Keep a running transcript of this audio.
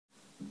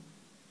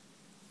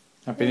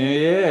Happy New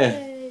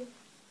Year!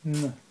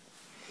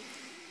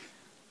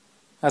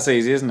 That's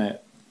easy, isn't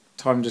it?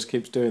 Time just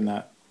keeps doing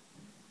that.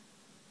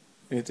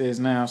 It is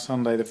now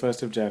Sunday the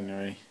 1st of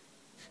January.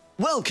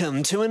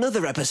 Welcome to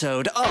another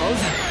episode of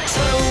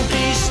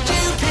Toby's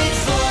Stupid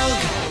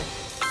Vlog.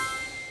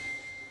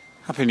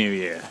 Happy New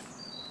Year.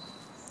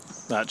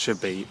 That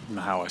should be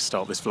how I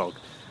start this vlog.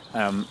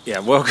 Yeah,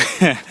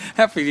 welcome.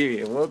 Happy New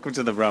Year. Welcome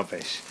to the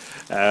rubbish.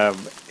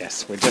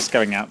 Yes, we're just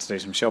going out to do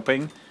some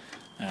shopping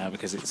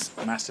because it's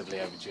massively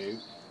overdue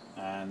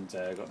and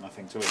got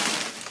nothing to eat.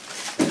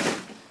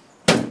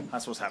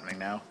 That's what's happening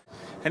now.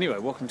 Anyway,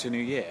 welcome to New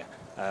Year.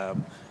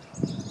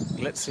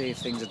 Let's see if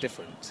things are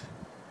different.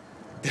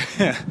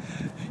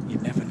 You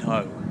never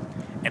know.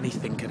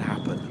 Anything could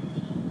happen.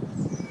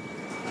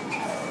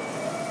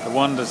 The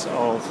wonders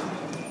of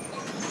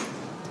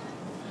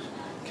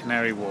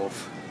Canary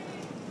Wharf.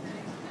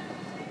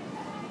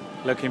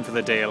 Looking for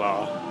the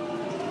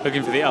DLR.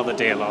 Looking for the other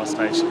DLR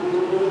station.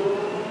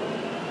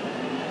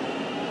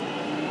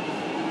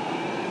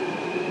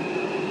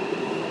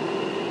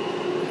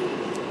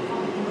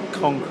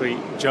 Concrete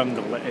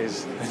jungle that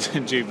is the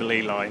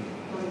Jubilee line.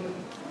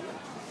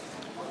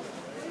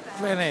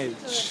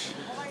 Greenwich.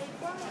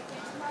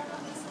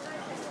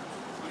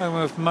 Home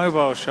of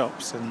mobile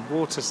shops and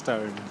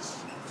Waterstones.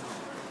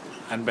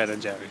 And Ben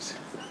and Jerry's.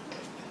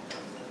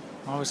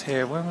 I was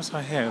here, when was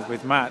I here?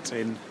 With Matt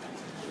in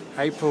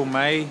April,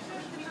 May.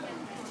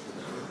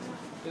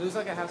 It looks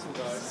like a hassle,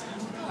 guys.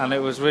 And it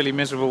was really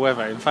miserable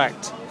weather. In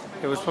fact,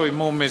 it was probably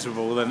more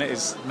miserable than it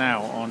is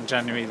now on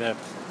January the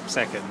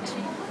 2nd.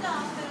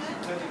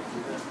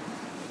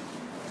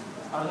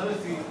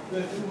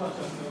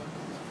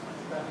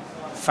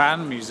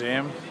 Fan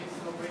museum.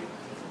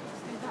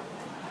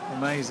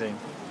 Amazing.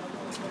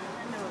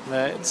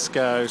 Let's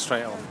go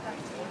straight on.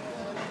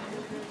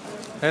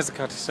 There's the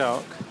Cutty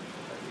Sark.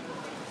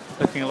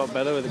 Looking a lot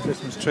better with the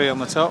Christmas tree on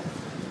the top.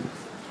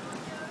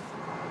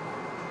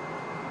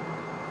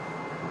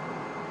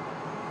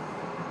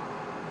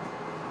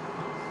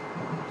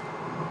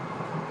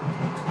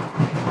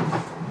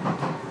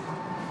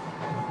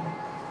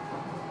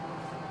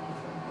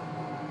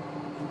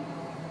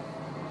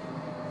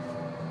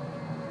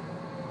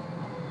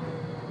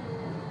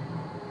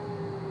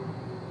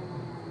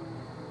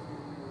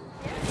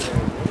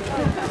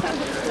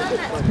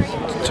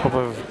 Top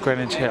of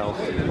Greenwich Hill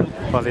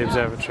by the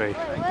observatory. The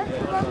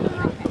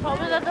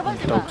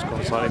dog's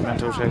gone slightly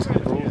mental chasing the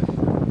ball.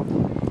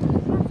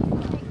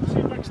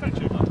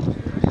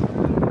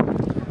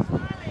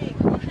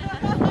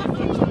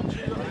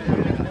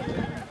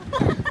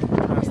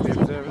 That's the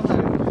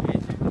observatory.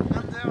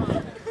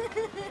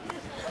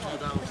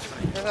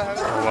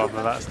 Oh well,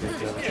 no, that's the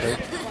observatory.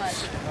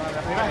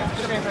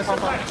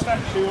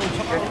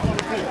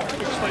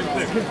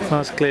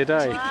 Nice clear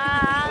day.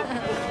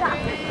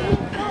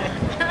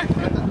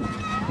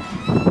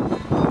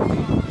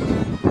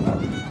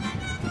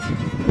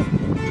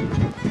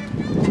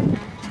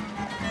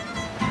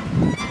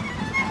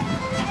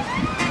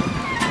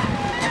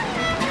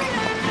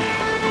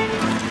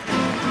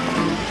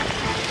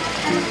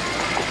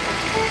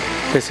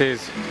 This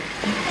is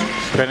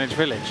Greenwich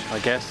Village, I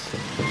guess,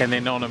 in the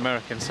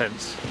non-American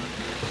sense,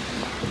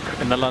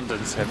 in the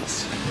London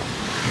sense.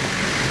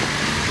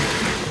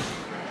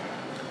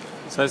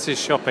 So this is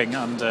shopping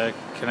under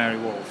Canary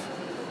Wharf.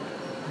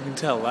 You can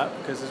tell that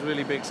because there's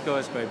really big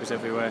skyscrapers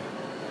everywhere.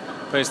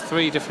 There's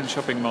 3 different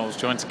shopping malls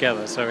joined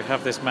together, so we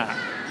have this map.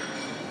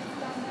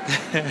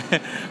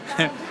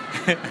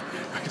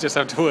 We just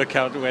have to work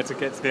out where to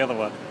get to the other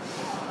one.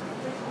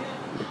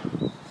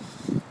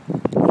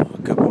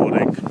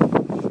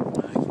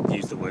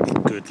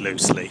 Good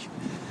loosely.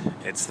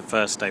 It's the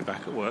first day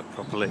back at work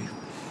properly.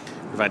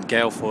 We've had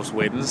gale force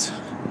winds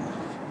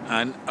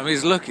and I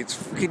mean look, it's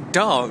freaking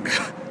dark.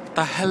 What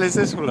the hell is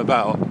this all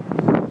about?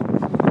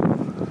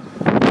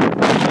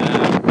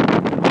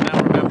 I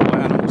now remember why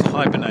animals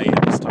hibernate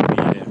at this time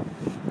of year.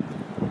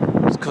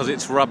 It's because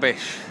it's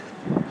rubbish.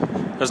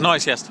 It was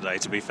nice yesterday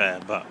to be fair,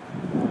 but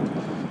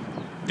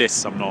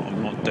this I'm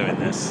not doing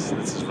this.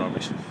 This is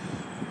rubbish.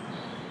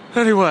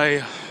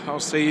 Anyway,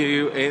 I'll see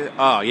you in...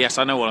 yes,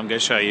 I know what I'm going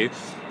to show you.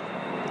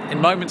 In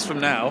moments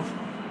from now,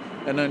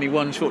 and only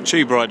one short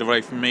tube ride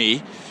away from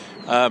me,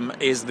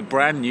 is the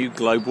brand new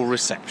global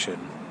reception.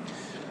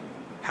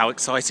 How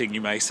exciting,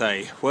 you may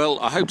say. Well,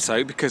 I hope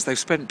so, because they've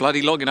spent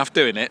bloody long enough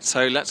doing it,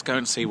 so let's go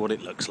and see what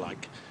it looks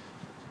like.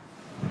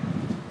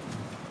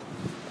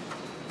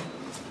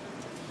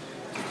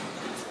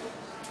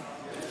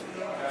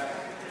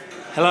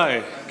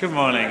 Hello, good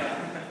morning.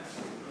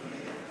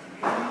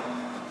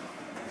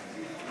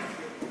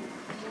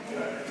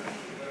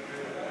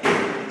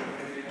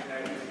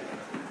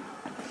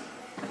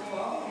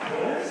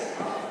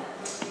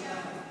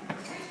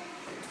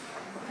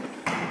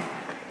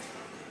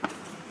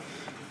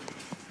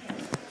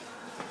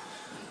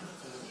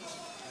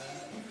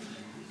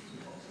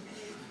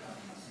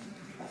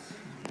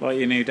 Like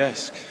your new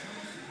desk.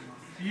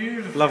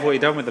 Beautiful. Love what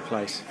you've done with the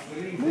place.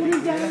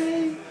 Morning,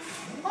 Daddy.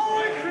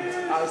 Hi, Chris.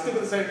 I've still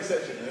got the same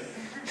reception,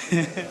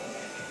 though.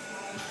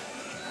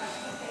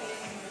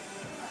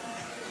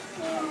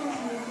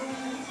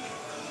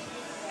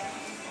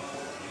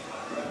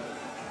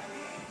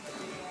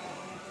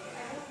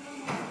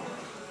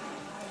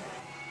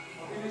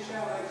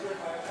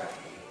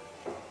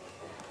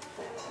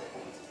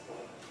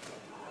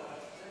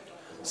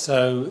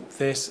 So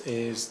this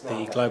is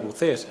the Global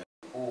Theatre.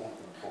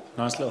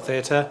 Nice little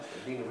theatre.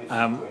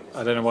 I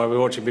don't know why we're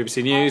watching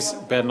BBC News.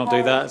 Better not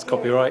do that, it's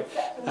copyright.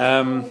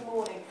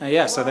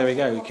 Yeah, so there we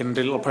go. You can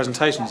do little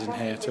presentations in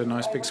here to a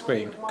nice big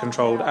screen,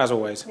 controlled as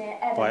always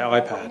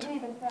by iPad.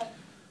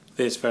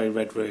 This very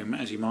red room,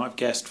 as you might have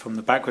guessed from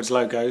the backwards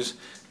logos,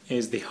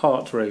 is the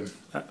Heart room.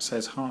 That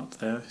says Heart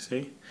there,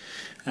 see?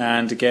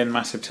 And again,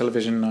 massive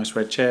television, nice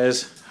red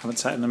chairs. Haven't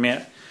sat in them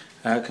yet.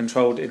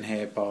 Controlled in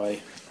here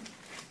by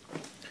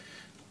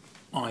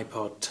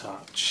iPod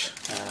Touch,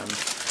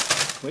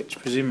 which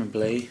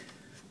presumably,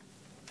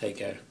 there you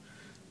go,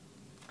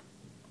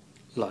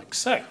 like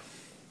so.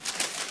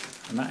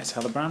 And that is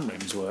how the brand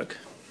rooms work.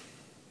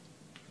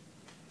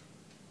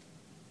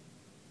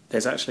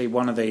 There's actually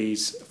one of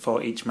these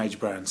for each major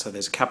brand. So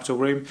there's a Capital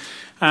room,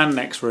 and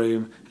Next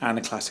room, and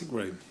a Classic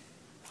room,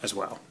 as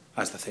well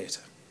as the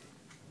theatre.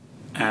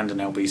 And an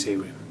LBC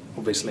room,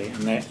 obviously.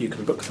 And there you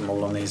can book them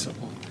all on these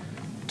little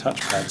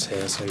touchpads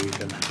here, so you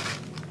can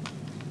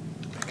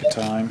pick a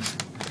time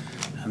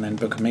and then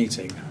book a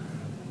meeting.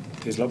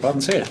 These little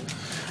buttons here.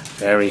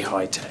 Very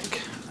high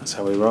tech. That's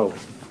how we roll.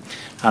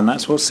 And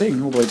that's what's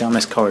seen all the way down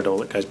this corridor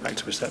that goes back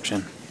to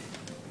reception.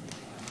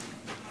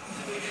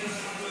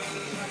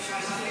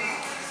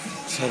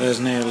 So there's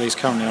Neil, he's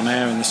currently on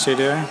air in the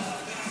studio.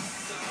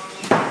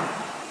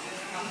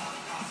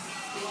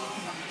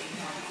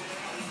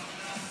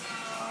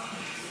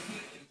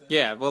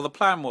 Yeah, well the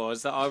plan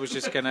was that I was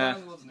just gonna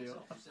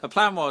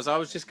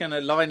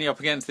line you up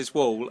against this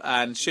wall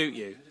and shoot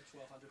you.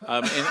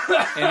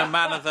 In a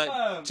manner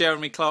that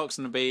Jeremy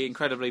Clarkson would be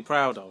incredibly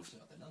proud of.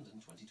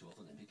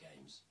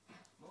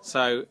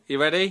 So, you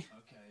ready?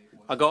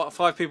 I got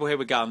 5 people here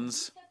with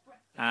guns,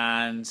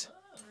 and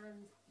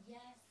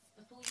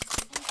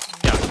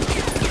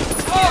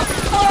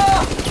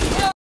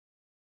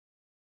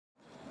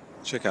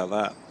check out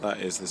that.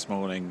 That is this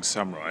morning's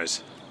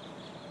sunrise.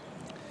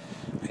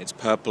 It's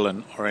purple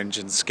and orange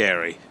and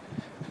scary,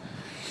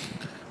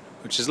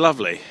 which is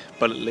lovely,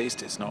 but at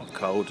least it's not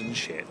cold and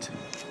shit.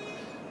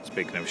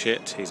 Speaking of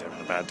shit, he's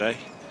having a bad day.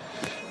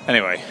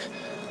 Anyway,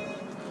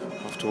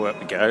 off to work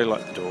we go,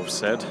 like the dwarves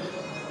said.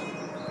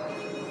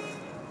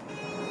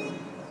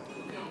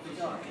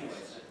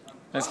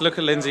 Let's look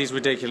at Lindsay's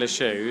ridiculous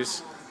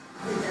shoes.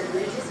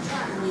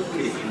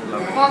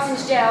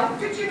 Martin's gel.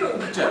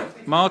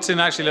 Martin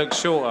actually looks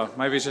shorter.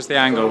 Maybe it's just the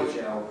angle.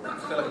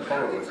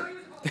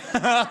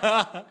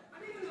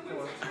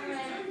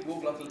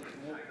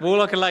 Walk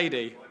like a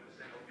lady.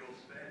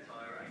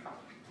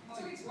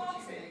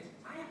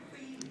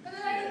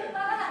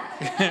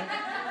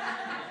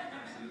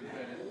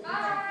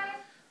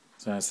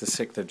 So it's the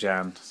 6th of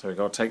Jan, so we've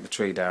got to take the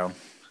tree down,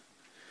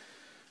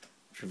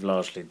 which we've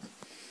largely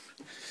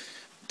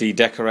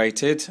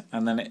de-decorated,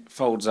 and then it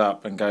folds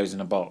up and goes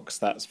in a box.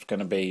 That's going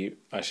to be,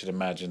 I should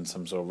imagine,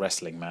 some sort of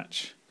wrestling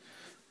match.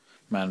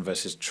 Man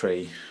versus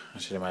tree. I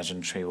should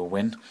imagine tree will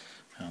win.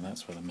 Oh,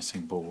 that's where the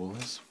missing ball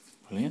is.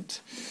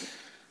 Brilliant.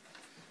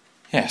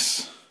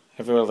 Yes,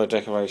 every other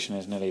decoration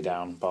is nearly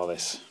down bar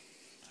this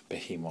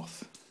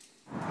behemoth.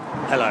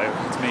 Hello,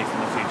 it's me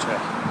from the future.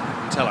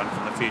 You can tell I'm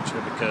from the future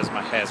because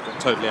my hair's got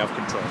totally out of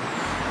control.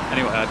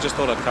 Anyway, I just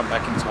thought I'd come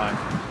back in time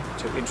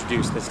to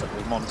introduce this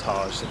little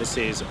montage. So this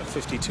is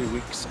 52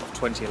 weeks of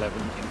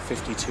 2011 in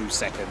 52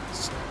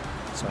 seconds.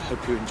 So I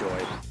hope you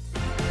enjoy.